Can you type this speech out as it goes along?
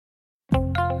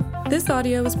This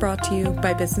audio is brought to you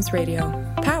by Business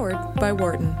Radio, powered by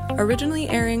Wharton, originally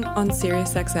airing on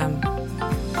SiriusXM.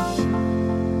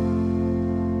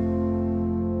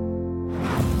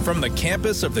 From the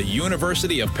campus of the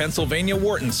University of Pennsylvania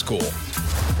Wharton School.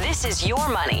 This is Your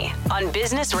Money on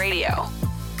Business Radio.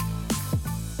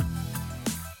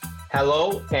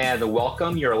 Hello and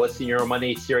welcome. You're listening to Your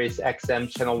Money, SiriusXM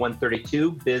Channel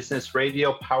 132, Business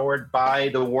Radio, powered by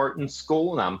the Wharton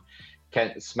School. And I'm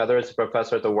Kent Smethers, a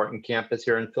professor at the Wharton campus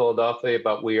here in Philadelphia,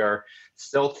 but we are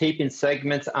still taping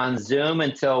segments on Zoom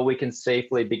until we can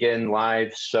safely begin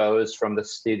live shows from the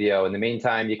studio. In the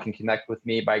meantime, you can connect with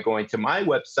me by going to my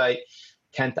website,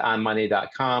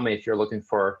 kentonmoney.com. If you're looking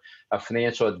for a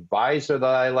financial advisor that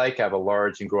I like, I have a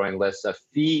large and growing list of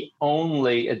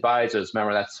fee-only advisors.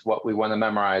 Remember, that's what we want to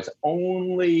memorize,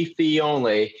 only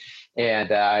fee-only.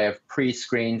 And I have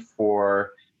pre-screened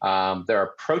for their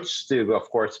approach to, of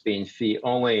course, being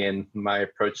fee-only and my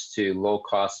approach to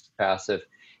low-cost passive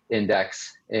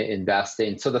index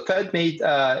investing. So the Fed made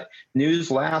news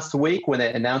last week when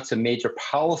it announced a major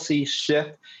policy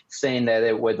shift, saying that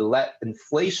it would let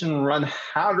inflation run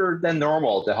hotter than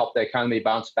normal to help the economy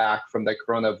bounce back from the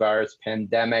coronavirus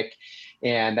pandemic.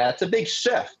 And that's a big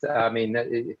shift. I mean,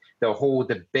 the whole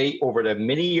debate over the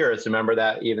many years, remember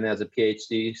that even as a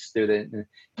PhD student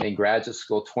in graduate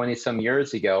school 20 some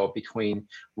years ago, between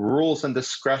rules and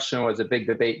discretion was a big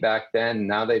debate back then.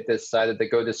 Now they've decided to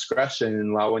go discretion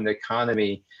and allowing the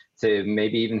economy to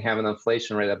maybe even have an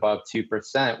inflation rate above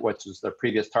 2%, which was their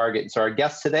previous target. And so our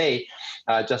guest today,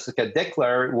 Jessica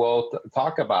Dickler, will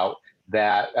talk about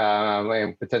that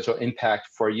potential impact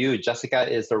for you.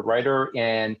 Jessica is the writer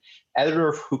and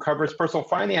editor who covers personal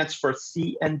finance for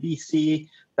CNBC.com.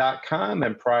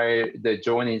 And prior to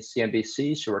joining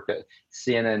CNBC, she worked at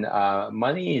CNN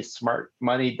Money,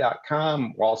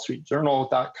 SmartMoney.com,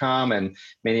 WallStreetJournal.com, and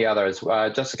many others.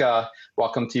 Jessica,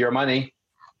 welcome to Your Money.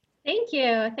 Thank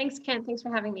you. Thanks, Kent. Thanks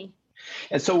for having me.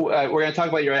 And so we're going to talk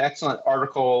about your excellent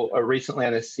article recently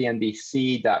on the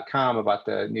CNBC.com about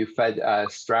the new Fed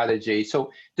strategy.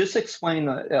 So just explain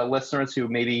to listeners who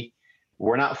maybe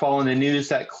were not following the news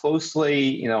that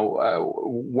closely,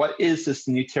 what is this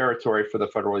new territory for the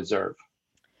Federal Reserve?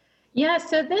 Yeah,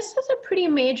 so this is a pretty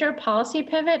major policy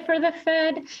pivot for the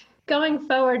Fed. Going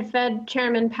forward, Fed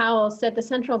Chairman Powell said the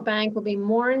central bank will be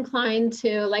more inclined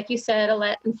to, like you said,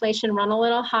 let inflation run a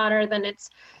little hotter than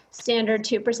its standard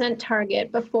 2%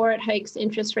 target before it hikes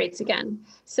interest rates again.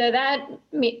 So that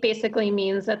basically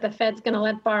means that the Fed's going to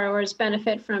let borrowers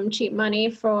benefit from cheap money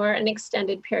for an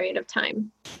extended period of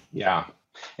time. Yeah.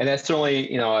 And that's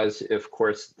certainly, as of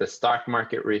course, the stock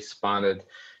market responded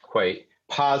quite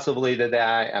positively to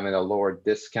that. I mean, a lower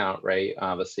discount rate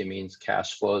obviously means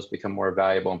cash flows become more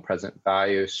valuable and present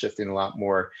value, shifting a lot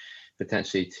more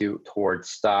potentially towards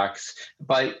stocks.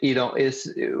 But,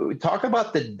 talk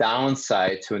about the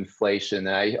downside to inflation.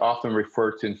 And I often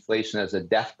refer to inflation as a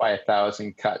death by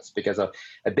 1,000 cuts, because a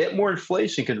bit more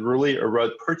inflation could really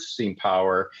erode purchasing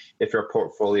power if your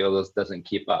portfolio doesn't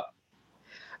keep up.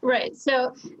 Right.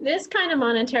 So this kind of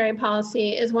monetary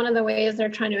policy is one of the ways they're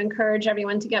trying to encourage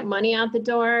everyone to get money out the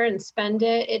door and spend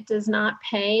it. It does not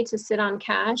pay to sit on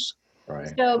cash.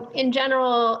 Right. So in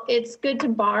general, it's good to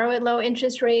borrow at low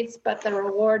interest rates, but the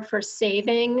reward for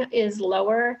saving is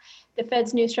lower. The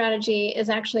Fed's new strategy is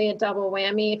actually a double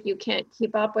whammy if you can't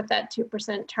keep up with that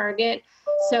 2% target.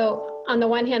 So on the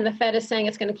one hand, the Fed is saying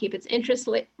it's going to keep its interest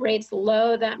rates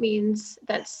low. That means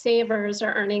that savers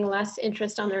are earning less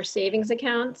interest on their savings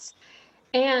accounts.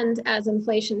 And as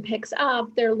inflation picks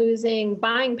up, they're losing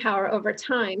buying power over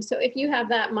time. So if you have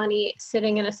that money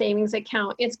sitting in a savings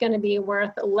account, it's going to be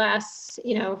worth less,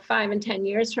 5 and 10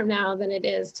 years from now than it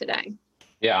is today.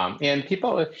 Yeah. And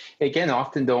people, again,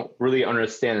 often don't really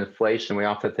understand inflation. We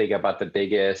often think about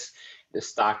the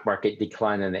stock market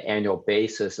decline on an annual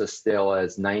basis as still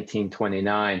as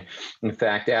 1929. In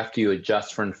fact, after you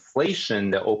adjust for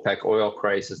inflation, the OPEC oil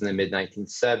crisis in the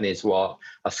mid-1970s, while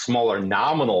a smaller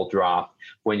nominal drop,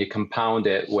 when you compound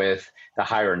it with the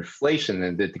higher inflation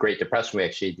and the Great Depression, we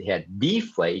actually had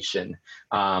deflation.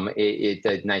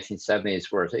 The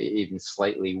 1970s were even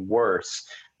slightly worse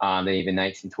than even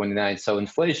 1929. So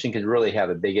inflation can really have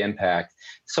a big impact.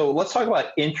 So let's talk about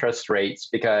interest rates,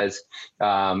 because,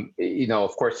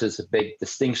 of course, there's a big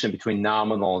distinction between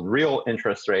nominal and real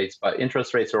interest rates, but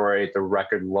interest rates are already at the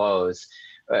record lows.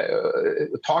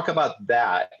 Talk about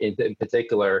that in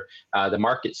particular. The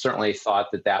market certainly thought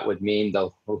that would mean the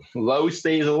low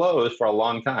stays lows for a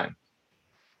long time.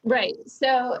 Right.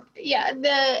 So, yeah,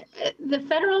 the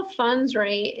federal funds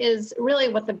rate is really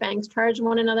what the banks charge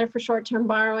one another for short-term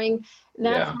borrowing.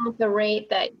 That's not the rate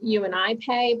that you and I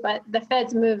pay, but the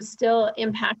Fed's moves still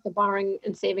impact the borrowing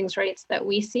and savings rates that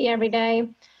we see every day.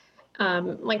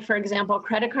 Like, for example,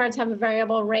 credit cards have a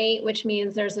variable rate, which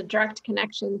means there's a direct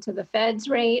connection to the Fed's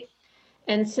rate.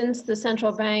 And since the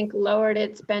central bank lowered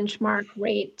its benchmark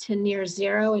rate to near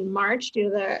zero in March due to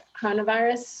the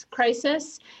coronavirus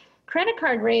crisis, credit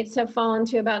card rates have fallen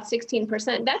to about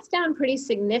 16%. That's down pretty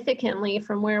significantly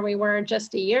from where we were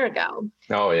just a year ago.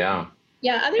 Oh, yeah.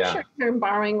 Yeah, other short-term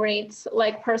borrowing rates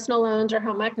like personal loans or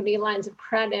home equity lines of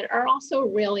credit are also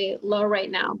really low right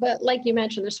now. But like you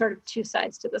mentioned, there's sort of two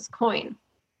sides to this coin.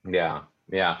 Yeah,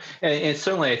 yeah. And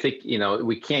certainly I think,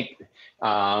 we can't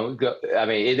go, I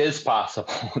mean, it is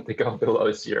possible to go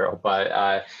below zero, but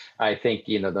I think,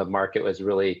 the market was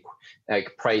really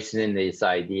like pricing in this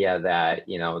idea that,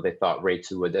 they thought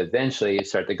rates would eventually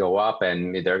start to go up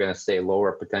and they're going to stay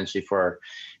lower potentially for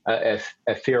a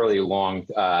fairly long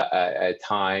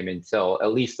time until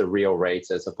at least the real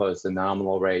rates as opposed to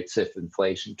nominal rates if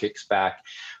inflation kicks back.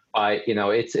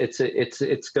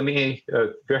 It's going to be a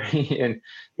very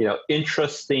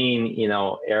interesting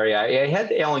area. I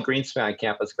had Alan Greenspan on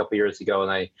campus a couple of years ago,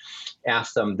 and I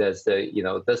asked him, does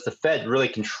the Fed really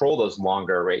control those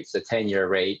longer rates, the 10-year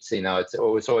rates? It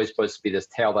was always supposed to be this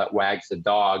tail that wags the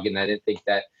dog, and I didn't think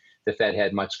that the Fed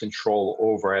had much control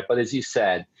over it. But as you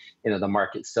said, the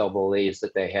market still believes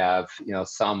that they have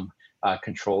some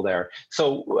control there.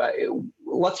 So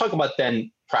let's talk about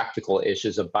then practical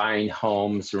issues of buying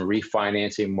homes and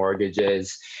refinancing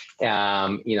mortgages,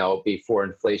 before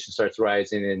inflation starts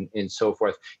rising and so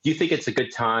forth. Do you think it's a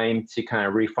good time to kind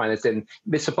of refinance? And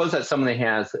suppose that somebody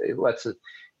has,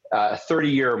 a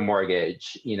 30-year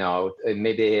mortgage, and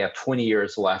maybe they have 20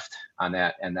 years left on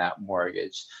that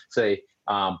mortgage. So they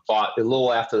bought a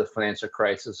little after the financial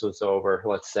crisis was over,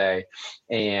 let's say,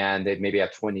 and they maybe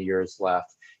have 20 years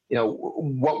left.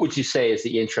 What would you say is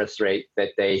the interest rate that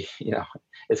they,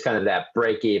 is kind of that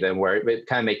break even where it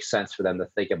kind of makes sense for them to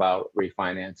think about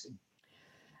refinancing?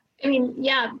 I mean,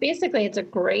 yeah, basically it's a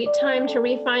great time to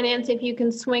refinance if you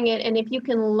can swing it. And if you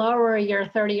can lower your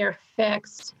 30-year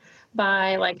fixed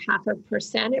by like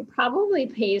 0.5%, it probably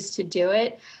pays to do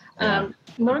it.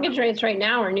 Mortgage rates right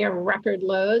now are near record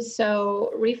lows,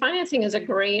 so refinancing is a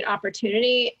great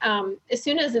opportunity. As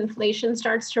soon as inflation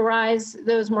starts to rise,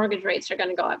 those mortgage rates are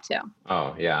going to go up too.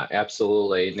 Oh yeah,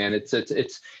 absolutely. And it's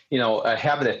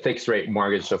having a fixed rate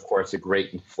mortgage, of course, a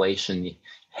great inflation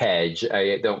hedge.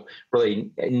 I don't really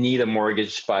need a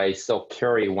mortgage, but I still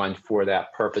carry one for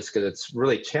that purpose because it's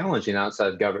really challenging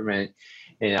outside of government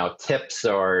tips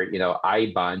or,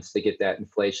 I-bonds to get that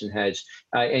inflation hedge.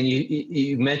 And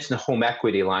you mentioned home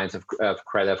equity lines of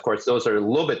credit. Of course, those are a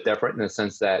little bit different in the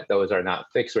sense that those are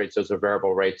not fixed rates. Those are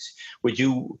variable rates. Would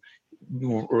you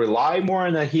rely more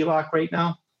on a HELOC right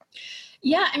now?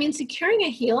 Yeah, I mean, securing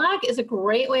a HELOC is a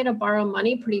great way to borrow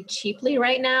money pretty cheaply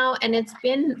right now. And it's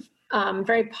been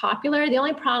very popular. The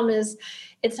only problem is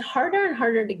it's harder and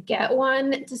harder to get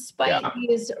one. Despite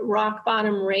these rock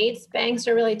bottom rates, banks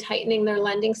are really tightening their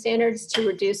lending standards to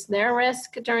reduce their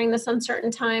risk during this uncertain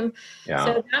time. Yeah.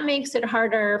 So that makes it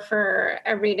harder for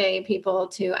everyday people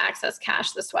to access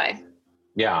cash this way.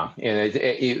 Yeah, and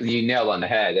you nailed on the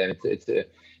head. And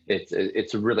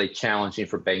it's really challenging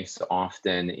for banks to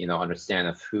often, understand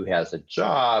of who has a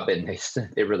job and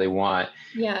they really want.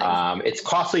 Yeah. It's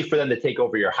costly for them to take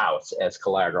over your house as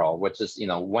collateral, which is,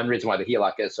 one reason why the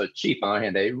HELOC is so cheap. On the other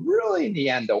hand, they really, in the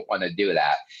end, don't want to do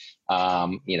that.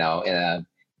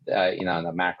 In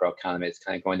the macro economy, it's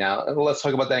kind of going down. Let's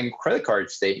talk about that in credit card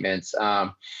statements.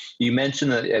 You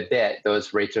mentioned a bit,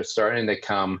 those rates are starting to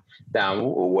come down.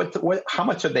 How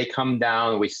much have they come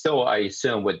down? We still, I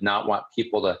assume, would not want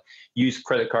people to use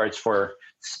credit cards for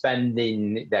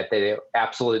spending that they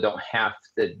absolutely don't have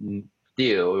to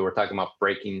do. We were talking about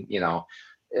breaking,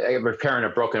 repairing a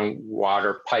broken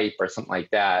water pipe or something like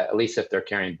that, at least if they're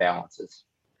carrying balances.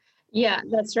 Yeah,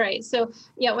 that's right. So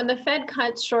yeah, when the Fed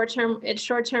cuts its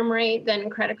short-term rate, then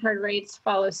credit card rates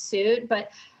follow suit.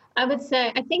 But I would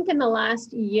say, I think in the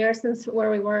last year, since where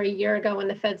we were a year ago when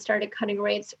the Fed started cutting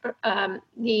rates, the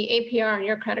APR on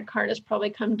your credit card has probably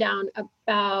come down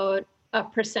about a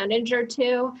percentage or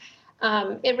two.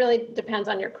 It really depends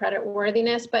on your credit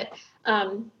worthiness, but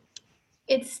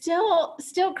it's still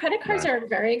credit cards are a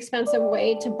very expensive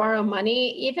way to borrow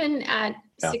money, even at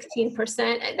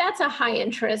 16%. That's a high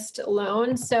interest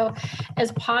loan. So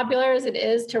as popular as it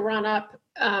is to run up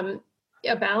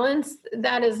a balance,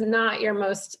 that is not your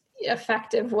most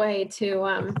effective way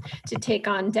to take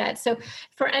on debt. So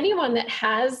for anyone that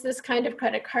has this kind of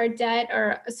credit card debt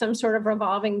or some sort of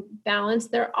revolving balance,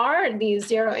 there are these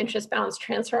zero interest balance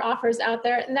transfer offers out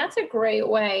there. And that's a great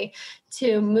way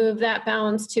to move that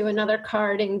balance to another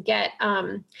card and get,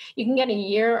 you can get a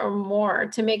year or more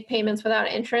to make payments without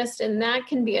interest. And that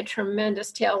can be a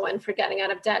tremendous tailwind for getting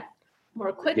out of debt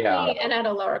more quickly and at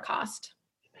a lower cost.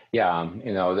 Yeah,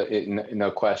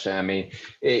 no question. I mean,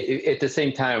 at the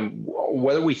same time,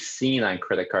 what are we seeing on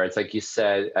credit cards? Like you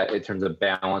said, in terms of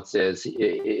balances,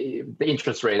 the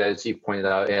interest rate, as you pointed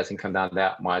out, it hasn't come down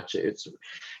that much. It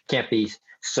can't be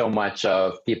so much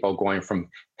of people going from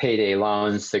payday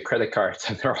loans to credit cards,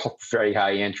 and they're all very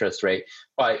high interest rate.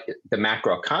 But the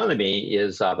macro economy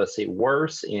is obviously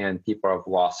worse, and people have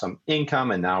lost some income,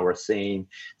 and now we're seeing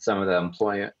some of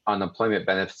the unemployment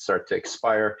benefits start to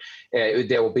expire.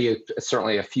 There will be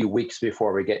certainly a few weeks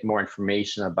before we get more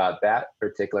information about that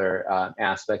particular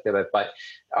aspect of it. But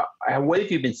what have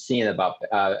you been seeing about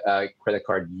credit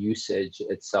card usage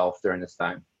itself during this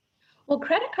time? Well,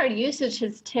 credit card usage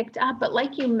has ticked up, but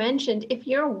like you mentioned, if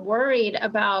you're worried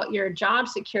about your job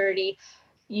security,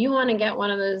 you want to get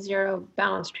one of those zero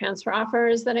balance transfer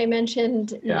offers that I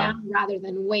mentioned now rather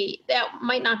than wait. That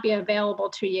might not be available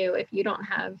to you if you don't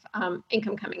have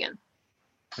income coming in.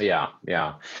 Yeah.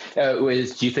 Do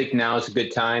you think now is a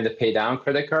good time to pay down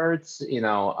credit cards?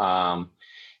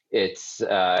 It's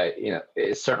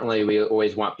certainly we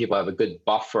always want people to have a good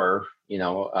buffer,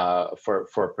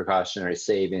 for precautionary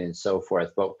saving and so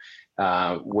forth. But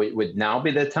would now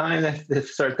be the time to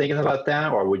start thinking about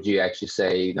that, or would you actually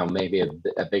say, maybe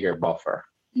a bigger buffer?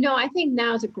 No, I think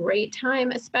now is a great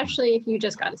time, especially if you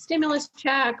just got a stimulus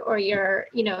check or you're,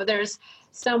 there's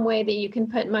some way that you can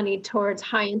put money towards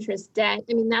high interest debt.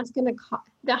 I mean, that's going to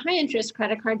the high interest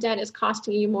credit card debt is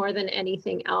costing you more than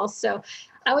anything else. So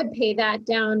I would pay that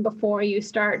down before you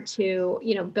start to,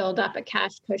 build up a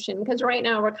cash cushion, because right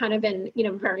now we're kind of in,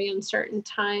 very uncertain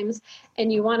times,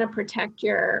 and you want to protect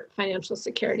your financial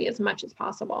security as much as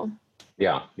possible.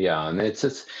 Yeah. And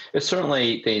it's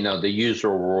certainly, the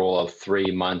usual rule of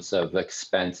 3 months of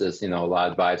expenses. A lot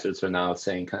of advisors are now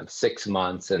saying kind of 6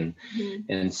 months and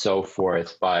so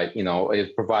forth. But,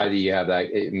 provided you have that,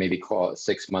 maybe call it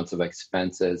 6 months of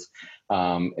expenses,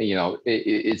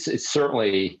 it's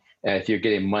certainly, if you're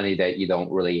getting money that you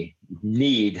don't really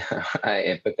need,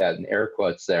 I put that in air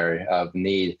quotes there, of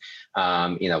need,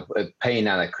 paying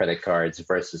on the credit cards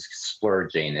versus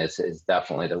splurging is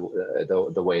definitely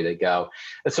the way to go.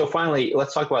 And so finally,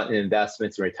 let's talk about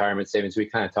investments and retirement savings. We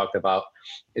kind of talked about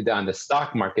on the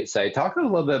stock market side. Talk a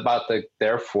little bit about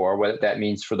therefore what that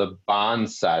means for the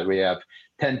bond side. We have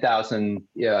 10,000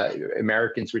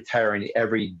 Americans retiring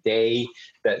every day.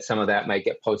 That some of that might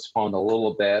get postponed a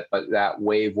little bit, but that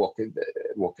wave will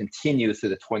continue through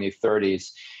the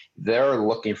 2030s. They're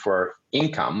looking for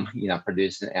income,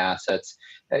 producing assets.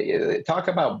 Talk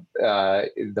about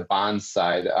the bond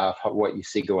side of what you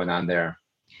see going on there.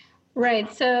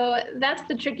 Right. So that's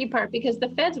the tricky part, because the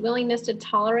Fed's willingness to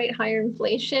tolerate higher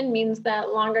inflation means that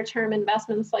longer term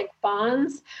investments like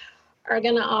bonds are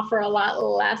going to offer a lot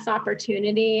less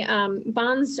opportunity.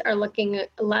 Bonds are looking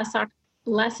less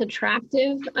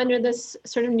attractive under this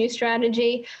sort of new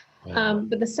strategy.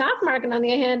 But the stock market, on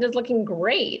the other hand, is looking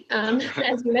great.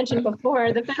 As you mentioned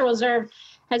before, the Federal Reserve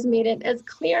has made it as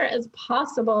clear as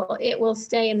possible it will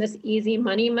stay in this easy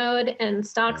money mode, and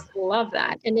stocks love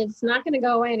that. And it's not going to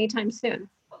go away anytime soon.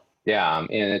 Yeah, and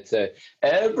it's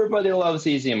everybody loves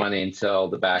easy money until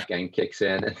the back end kicks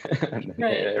in and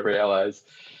they realize,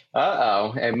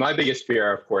 and my biggest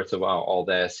fear, of course, of all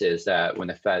this is that when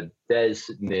the Fed does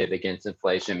move against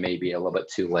inflation, maybe a little bit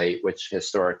too late, which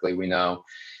historically we know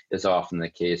is often the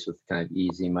case with kind of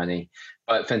easy money.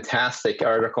 But fantastic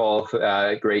article.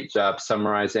 Great job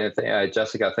summarizing it.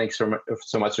 Jessica, thanks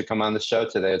so much for coming on the show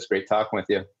today. It's great talking with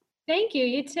you. Thank you.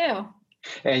 You too.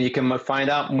 And you can find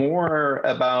out more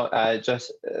about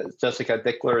Jessica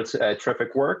Dickler's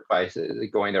terrific work by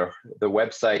going to the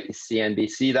website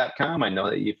cnbc.com. I know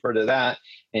that you've heard of that.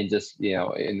 And just,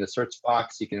 in the search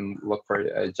box, you can look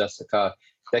for Jessica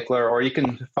Dickler, or you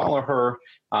can follow her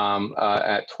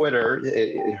at Twitter.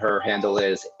 Her handle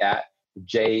is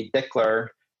 @JDickler.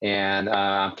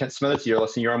 And Kent Smithers, you're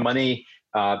listening to Your Money,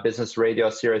 Business Radio,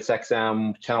 Sirius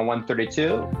XM, Channel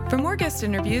 132. For more guest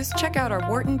interviews, check out our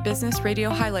Wharton Business Radio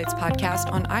Highlights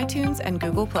podcast on iTunes and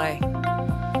Google Play.